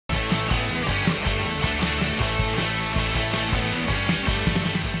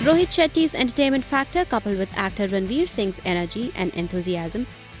Rohit Shetty's entertainment factor, coupled with actor Ranveer Singh's energy and enthusiasm,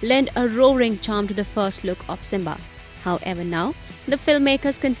 lend a roaring charm to the first look of Simmba. However, now, the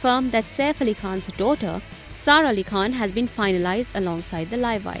filmmakers confirm that Saif Ali Khan's daughter, Sara Ali Khan, has been finalized alongside the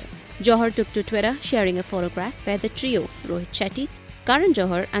livewire. Johar took to Twitter, sharing a photograph where the trio, Rohit Shetty, Karan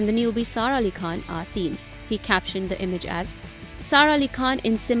Johar and the newbie Sara Ali Khan are seen. He captioned the image as Sara Ali Khan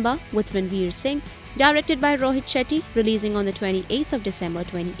in Simmba with Ranveer Singh, directed by Rohit Shetty, releasing on the 28th of December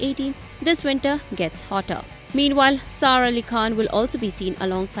 2018. This winter gets hotter. Meanwhile, Sara Ali Khan will also be seen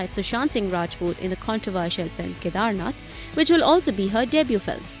alongside Sushant Singh Rajput in the controversial film Kedarnath, which will also be her debut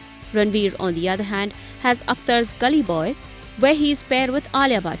film. Ranveer, on the other hand, has Akhtar's Gully Boy, where he is paired with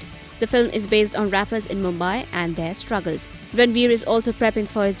Alia Bhatt. The film is based on rappers in Mumbai and their struggles. Ranveer is also prepping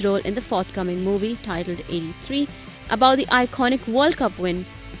for his role in the forthcoming movie titled 83, about the iconic World Cup win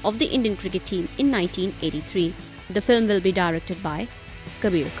of the Indian cricket team in 1983. The film will be directed by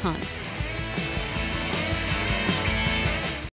Kabir Khan.